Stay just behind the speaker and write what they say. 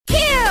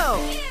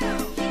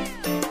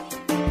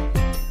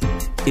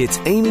It's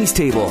Amy's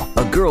Table,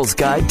 a girl's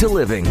guide to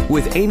living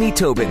with Amy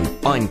Tobin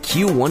on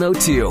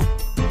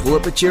Q102. Pull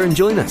up a chair and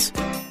join us.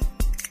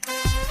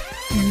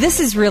 This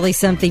is really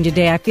something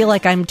today. I feel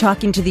like I'm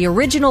talking to the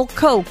original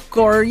Coke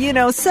or,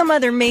 some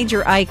other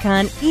major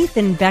icon.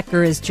 Ethan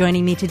Becker is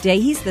joining me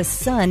today. He's the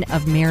son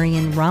of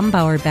Marion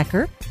Rombauer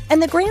Becker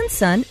and the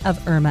grandson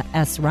of Irma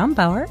S.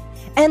 Rombauer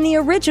and the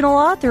original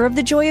author of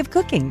The Joy of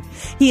Cooking.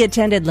 He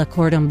attended Le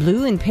Cordon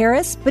Bleu in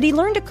Paris, but he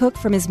learned to cook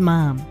from his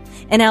mom.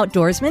 An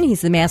outdoorsman, he's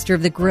the master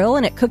of the grill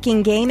and at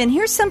cooking game. And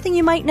here's something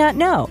you might not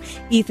know.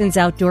 Ethan's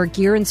outdoor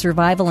gear and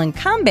survival and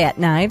combat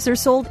knives are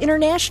sold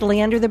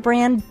internationally under the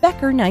brand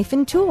Becker Knife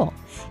and Tool.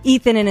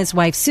 Ethan and his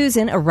wife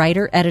Susan, a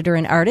writer, editor,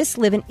 and artist,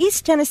 live in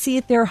East Tennessee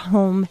at their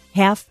home,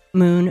 Half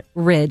Moon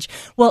Ridge.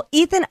 Well,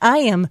 Ethan, I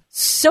am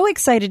so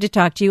excited to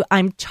talk to you.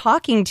 I'm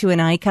talking to an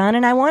icon,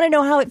 and I want to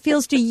know how it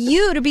feels to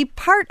you to be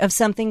part of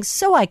something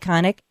so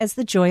iconic as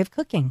The Joy of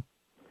Cooking.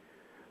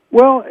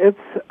 Well, it's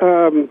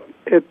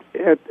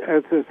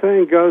as the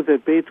saying goes,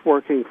 it beats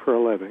working for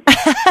a living.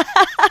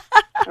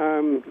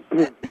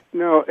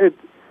 No,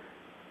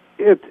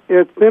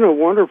 it's been a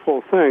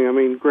wonderful thing. I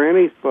mean,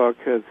 Granny's book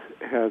has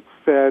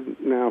fed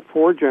now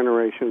 4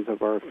 generations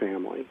of our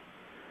family,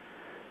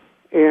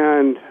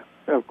 and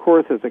of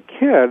course, as a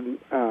kid,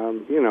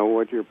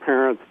 what your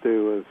parents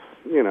do is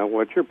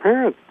what your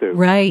parents do,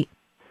 right?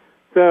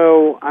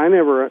 So I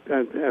never,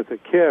 as a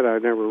kid, I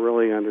never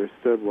really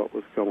understood what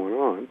was going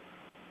on.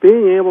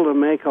 Being able to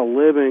make a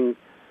living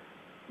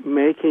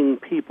making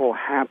people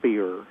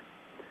happier,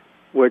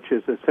 which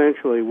is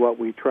essentially what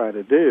we try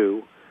to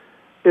do,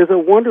 is a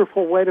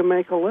wonderful way to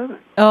make a living.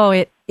 Oh,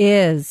 it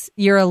is.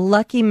 You're a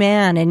lucky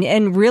man.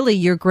 And really,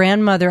 your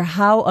grandmother,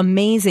 how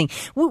amazing.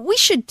 We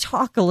should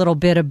talk a little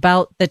bit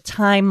about the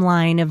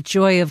timeline of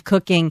Joy of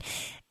Cooking.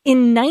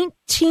 In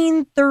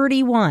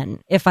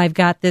 1931, if I've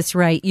got this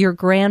right, your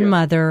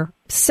grandmother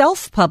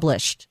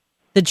self-published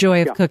The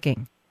Joy of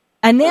Cooking.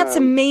 And that's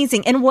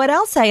amazing. And what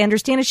else I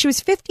understand is she was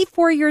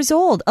 54 years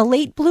old, a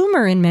late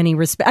bloomer in many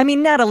respects. I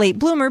mean, not a late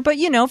bloomer, but,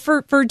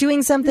 for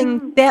doing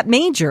something that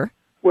major.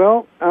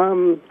 Well,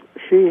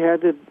 she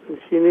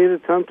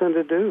needed something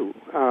to do.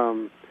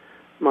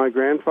 My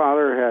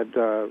grandfather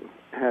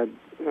had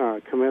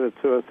committed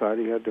suicide.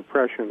 He had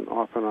depression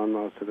off and on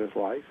most of his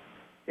life.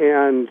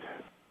 And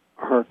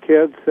her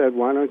kids said,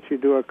 why don't you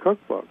do a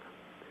cookbook?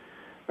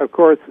 Of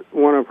course,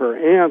 one of her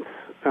aunts,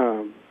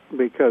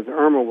 because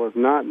Irma was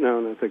not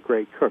known as a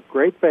great cook,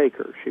 great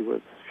baker. She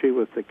was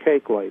the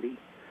cake lady,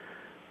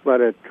 but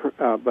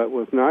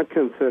was not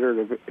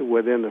considered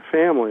within the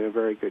family a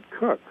very good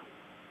cook.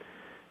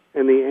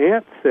 And the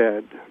aunt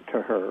said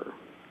to her,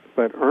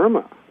 "But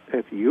Irma,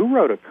 if you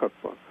wrote a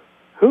cookbook,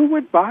 who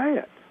would buy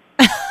it?"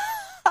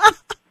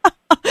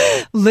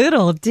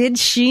 Little did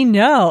she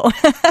know.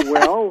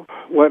 Well,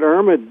 what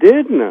Irma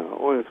did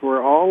know is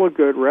where all the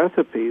good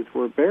recipes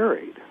were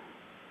buried.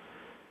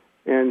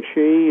 And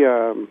she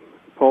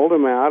pulled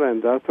them out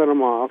and dusted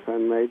them off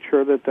and made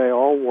sure that they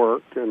all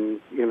worked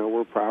and,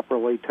 were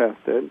properly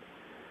tested.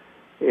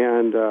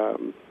 And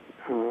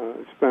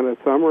spent a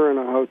summer in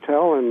a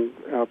hotel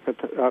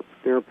up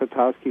near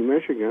Petoskey,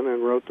 Michigan,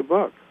 and wrote the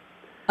book.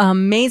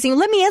 Amazing.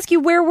 Let me ask you,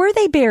 where were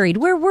they buried?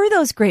 Where were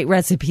those great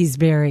recipes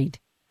buried?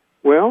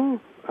 Well,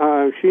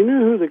 she knew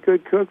who the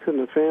good cooks in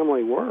the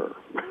family were.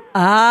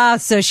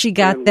 So she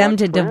got them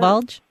to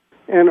divulge?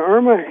 And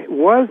Irma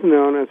was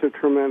known as a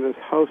tremendous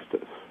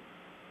hostess.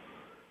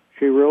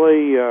 She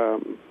really,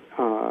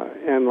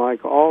 and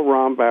like all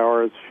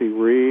Rombauers, she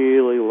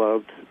really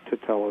loved to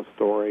tell a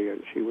story,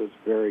 and she was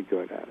very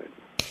good at it.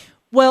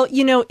 Well,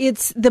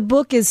 the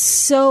book is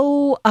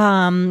so,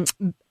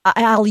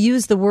 I'll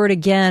use the word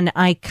again,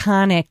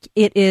 iconic.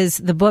 It is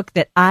the book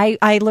that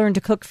I learned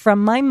to cook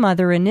from my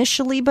mother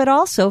initially, but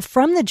also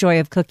from The Joy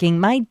of Cooking.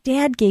 My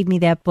dad gave me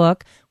that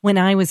book when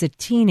I was a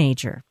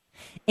teenager.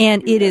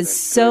 And it is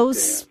so,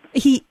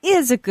 he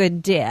is a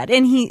good dad,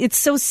 and it's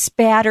so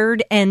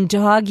spattered and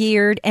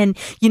dog-eared. And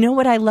you know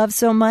what I love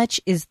so much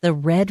is the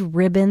red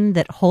ribbon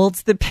that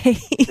holds the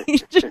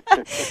page.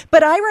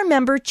 But I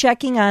remember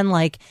checking on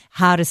like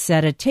how to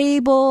set a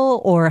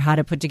table or how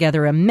to put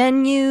together a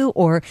menu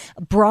or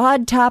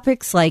broad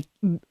topics like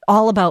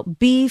all about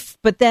beef,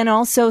 but then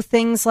also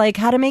things like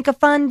how to make a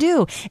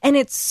fondue. And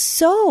it's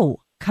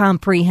so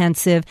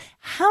comprehensive.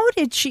 How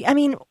did she,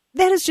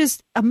 that is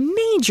just a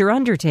major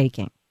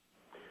undertaking.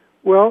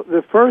 Well,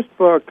 the first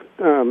book,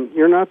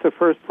 you're not the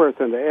first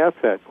person to ask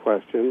that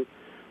question,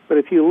 but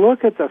if you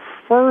look at the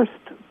first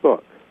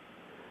book,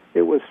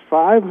 it was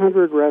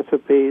 500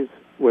 recipes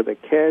with a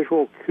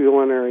casual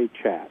culinary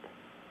chat.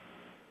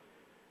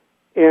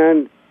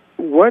 And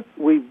what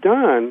we've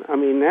done,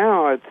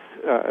 now it's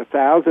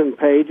 1,000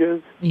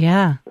 pages.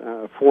 Yeah.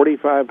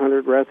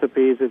 4,500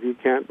 recipes if you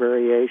count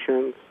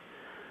variations.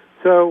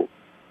 So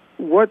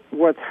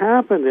what's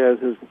happened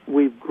is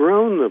we've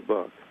grown the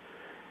book.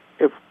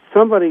 If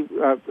somebody,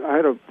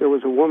 there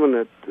was a woman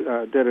that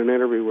did an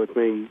interview with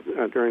me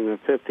during the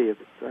 50th,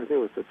 I think it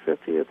was the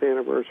 50th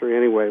anniversary.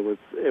 Anyway,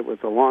 it was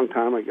a long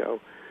time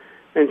ago,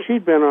 and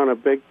she'd been on a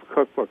big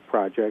cookbook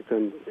project,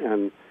 and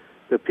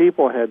the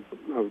people had,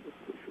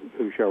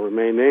 who shall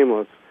remain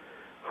nameless,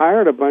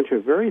 hired a bunch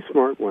of very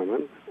smart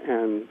women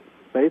and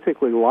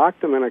basically locked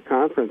them in a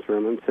conference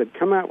room and said,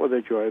 come out with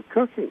a joy of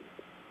cooking.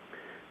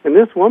 And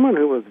this woman,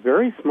 who was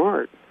very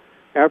smart,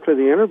 after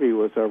the interview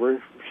was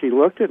over, she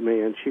looked at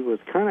me and she was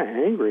kind of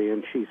angry,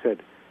 and she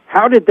said,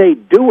 how did they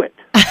do it?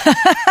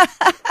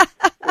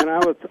 And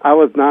I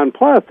was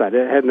nonplussed. I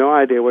had no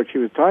idea what she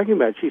was talking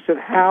about. She said,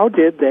 how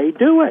did they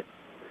do it?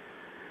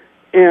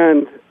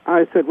 And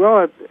I said, well,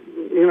 I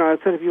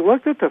said, have you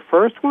looked at the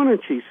first one? And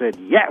she said,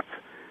 yes.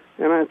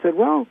 And I said,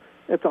 well,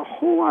 it's a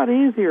whole lot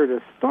easier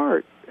to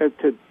start,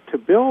 to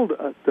build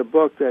the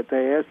book that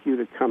they ask you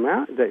to come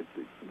out, they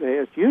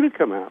ask you to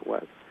come out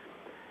with,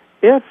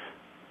 if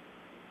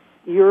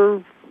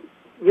you've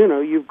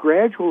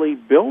gradually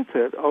built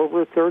it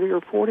over 30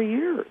 or 40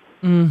 years.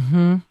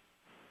 Mm-hmm.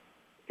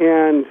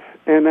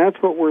 And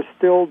that's what we're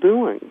still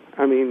doing.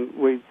 I mean,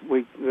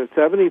 the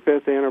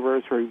 75th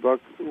anniversary book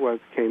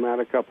came out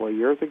a couple of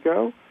years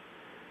ago,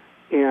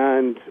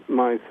 and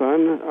my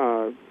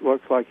son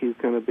looks like he's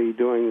going to be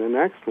doing the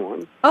next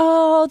one.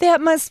 Oh,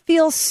 that must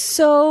feel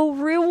so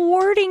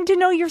rewarding to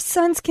know your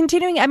son's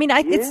continuing. I mean,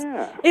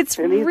 it's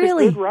and he's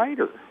really a good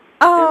writer.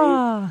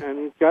 Oh, and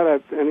he's got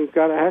a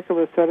heck of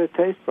a set of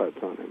taste buds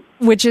on him,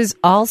 which is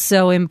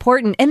also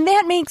important. And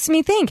that makes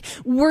me think: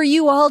 were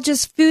you all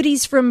just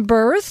foodies from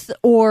birth,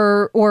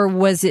 or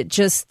was it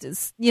just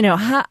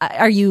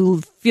are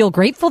you feel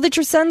grateful that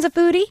your son's a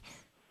foodie,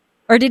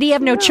 or did he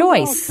have no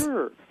choice?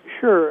 Well,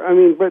 sure. I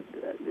mean, but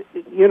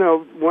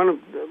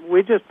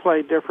we just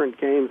played different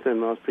games than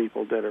most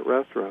people did at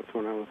restaurants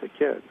when I was a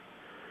kid,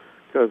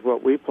 because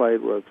what we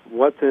played was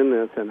what's in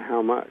this and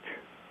how much.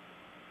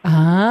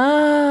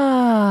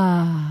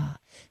 Ah,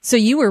 so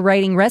you were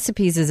writing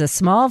recipes as a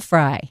small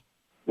fry.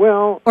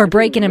 Well, or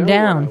breaking them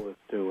down. What I was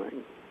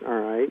doing, all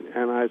right,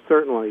 and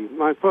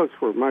my books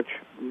were much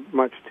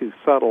too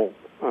subtle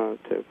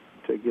to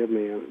give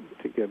me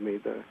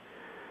the.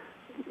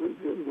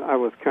 I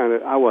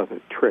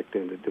wasn't tricked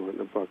into doing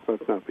the book.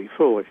 Let's not be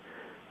foolish,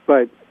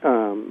 but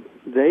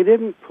they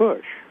didn't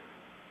push,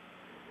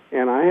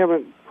 and I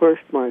haven't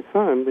pushed my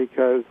son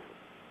because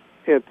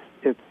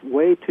it's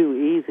way too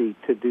easy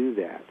to do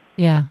that.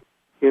 Yeah.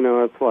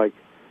 It's like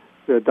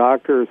the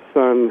doctor's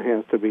son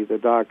has to be the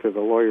doctor,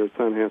 the lawyer's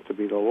son has to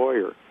be the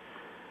lawyer.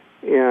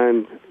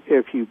 And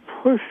if you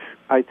push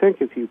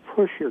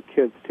your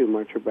kids too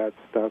much about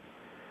stuff,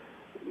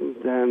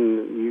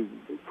 then you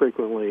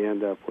frequently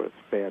end up with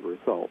bad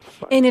results.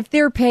 And if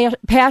their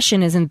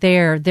passion isn't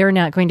there, they're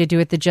not going to do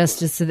it the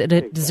justice that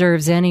it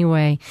deserves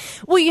anyway.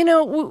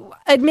 Well,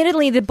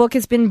 admittedly, the book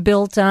has been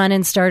built on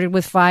and started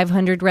with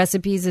 500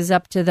 recipes, is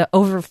up to the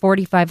over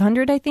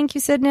 4,500, I think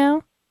you said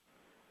now?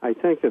 I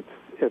think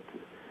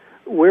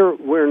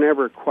we're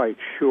never quite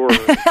sure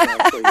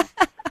exactly.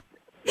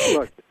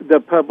 Look, the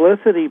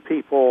publicity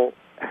people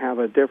have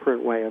a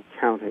different way of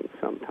counting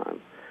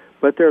sometimes.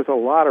 But there's a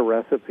lot of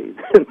recipes.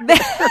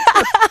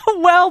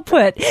 Well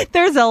put.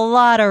 There's a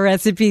lot of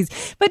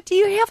recipes. But do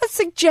you have a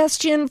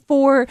suggestion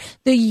for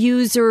the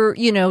user,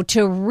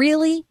 to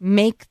really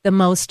make the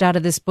most out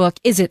of this book?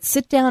 Is it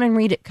sit down and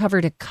read it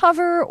cover to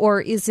cover,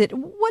 or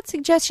what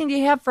suggestion do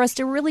you have for us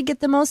to really get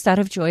the most out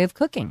of Joy of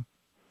Cooking?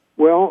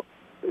 Well,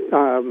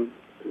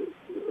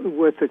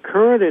 with the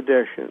current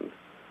edition,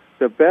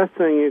 the best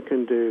thing you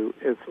can do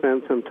is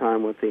spend some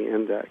time with the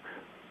index.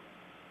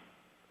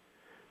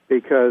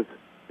 Because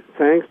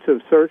thanks to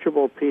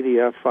searchable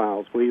PDF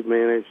files, we've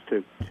managed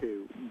to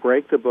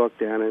break the book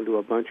down into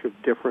a bunch of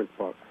different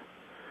books.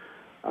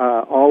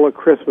 All the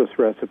Christmas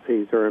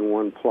recipes are in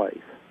one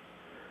place.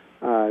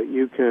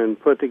 You can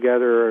put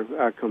together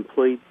a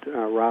complete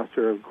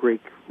roster of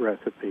Greek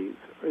recipes,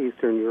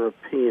 Eastern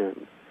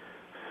European,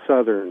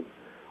 Southern.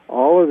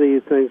 All of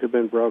these things have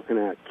been broken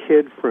out,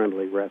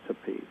 kid-friendly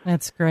recipes.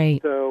 That's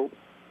great. So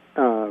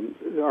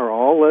are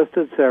all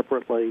listed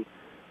separately,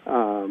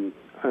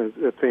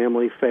 the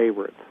family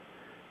favorites.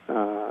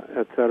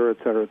 Et cetera, et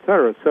cetera, et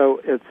cetera. So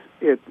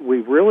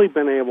we've really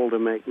been able to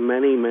make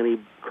many, many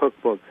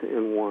cookbooks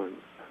in one.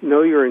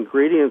 Know Your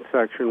Ingredients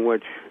section,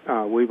 which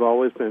we've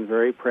always been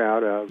very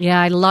proud of.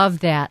 Yeah, I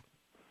love that.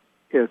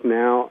 Is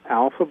now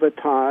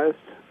alphabetized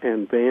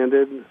and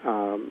banded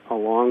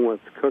along with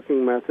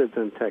cooking methods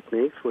and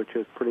techniques, which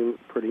is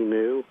pretty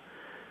new,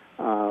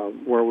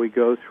 where we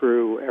go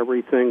through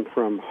everything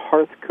from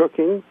hearth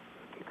cooking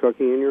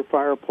in your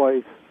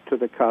fireplace, to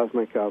the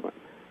cosmic oven.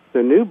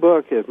 The new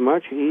book is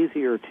much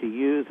easier to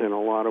use in a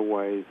lot of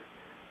ways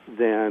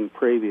than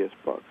previous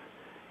books,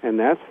 and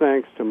that's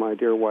thanks to my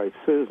dear wife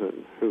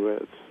Susan, who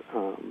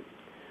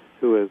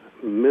is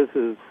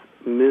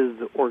Ms.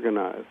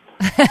 Organized,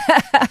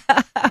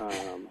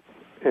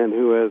 and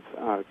who is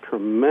a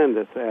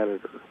tremendous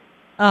editor.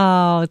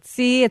 Oh,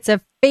 see, it's a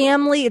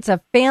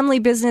family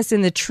business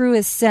in the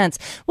truest sense.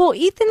 Well,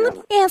 Ethan, let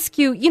me ask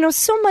you,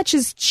 so much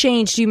has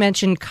changed. You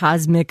mentioned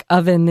cosmic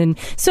oven and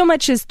so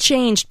much has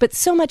changed, but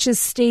so much has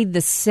stayed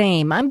the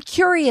same. I'm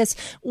curious,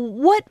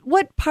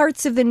 what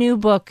parts of the new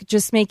book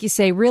just make you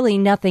say really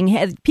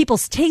nothing,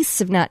 people's tastes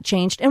have not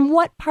changed, and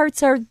what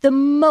parts are the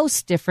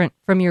most different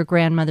from your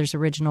grandmother's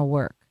original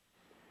work?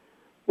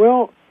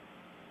 Well,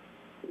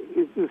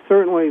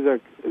 certainly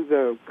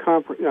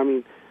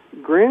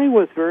Granny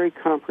was very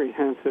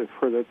comprehensive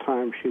for the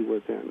time she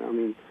was in. I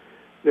mean,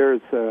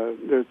 there's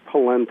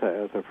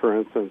polenta, for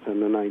instance,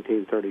 in the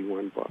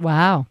 1931 book.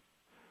 Wow.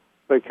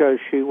 Because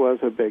she was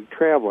a big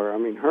traveler. I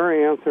mean, her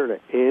answer to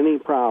any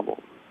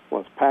problem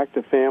was pack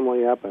the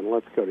family up and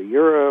let's go to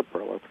Europe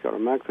or let's go to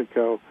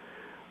Mexico.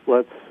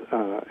 Let's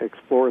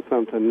explore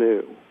something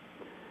new.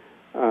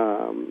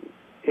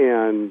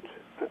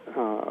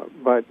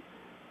 But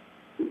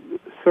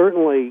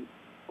certainly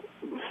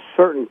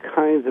certain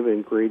kinds of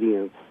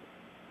ingredients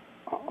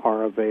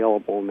are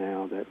available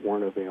now that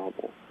weren't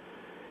available.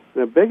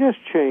 The biggest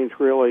change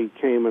really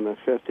came in the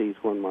 50s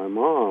when my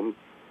mom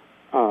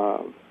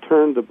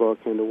turned the book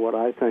into what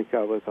I think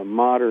of as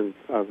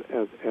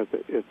as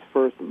its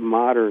first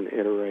modern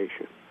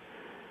iteration.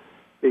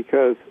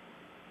 Because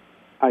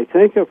I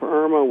think if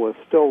Irma was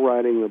still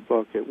writing the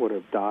book, it would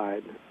have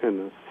died in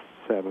the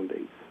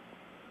 70s.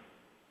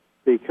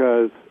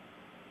 Because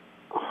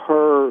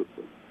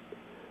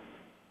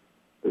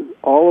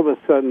all of a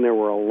sudden there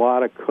were a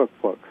lot of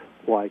cookbooks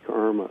like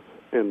Irma's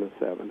in the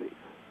 70s.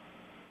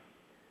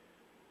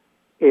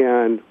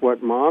 And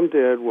what Mom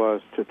did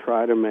was to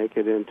try to make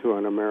it into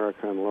an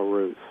American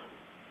LaRousse.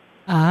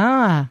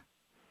 Ah.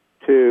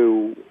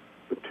 To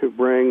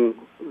bring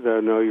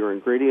the Know Your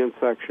Ingredients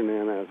section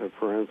in, as a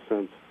for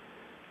instance,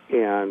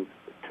 and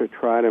to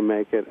try to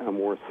make it a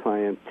more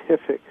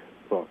scientific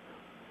book.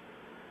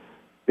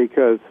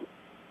 Because,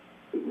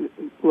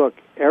 look,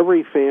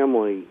 every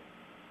family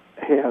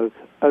has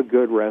a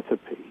good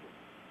recipe.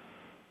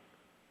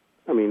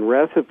 I mean,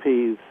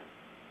 recipes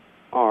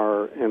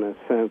are, in a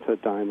sense, a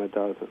dime a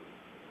dozen,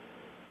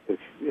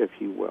 if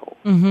you will.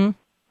 Mm-hmm.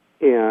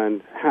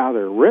 And how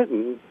they're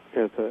written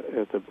is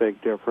a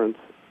big difference,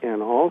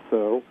 and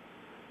also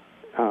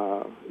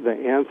the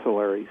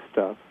ancillary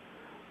stuff.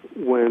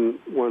 When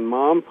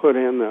Mom put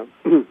in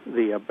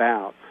the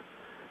about,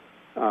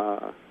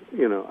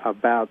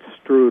 about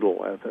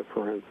strudel, as a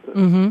for instance,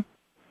 mm-hmm.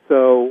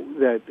 so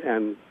that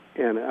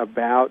and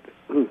about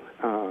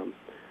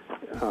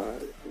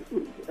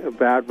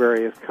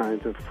various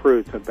kinds of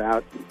fruits,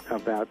 about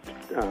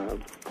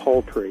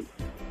poultry,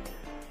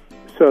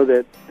 so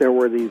that there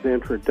were these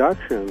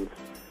introductions,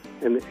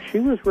 and she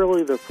was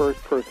really the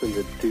first person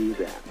to do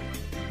that.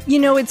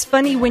 It's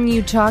funny when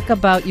you talk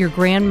about your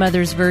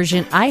grandmother's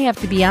version. I have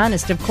to be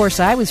honest, of course,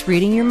 I was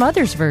reading your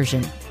mother's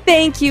version.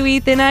 Thank you,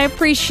 Ethan. I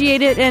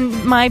appreciate it,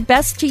 and my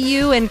best to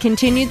you and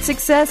continued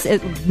success.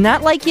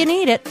 Not like you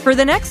need it for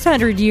the next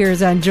 100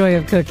 years on Joy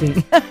of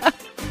Cooking.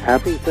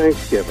 Happy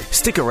Thanksgiving.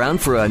 Stick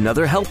around for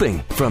another helping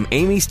from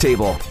Amy's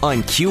Table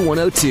on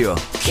Q102.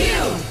 Q!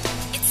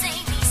 It's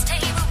Amy's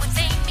Table with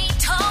Amy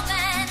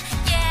Tobin,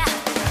 yeah.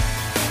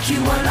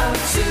 Q102.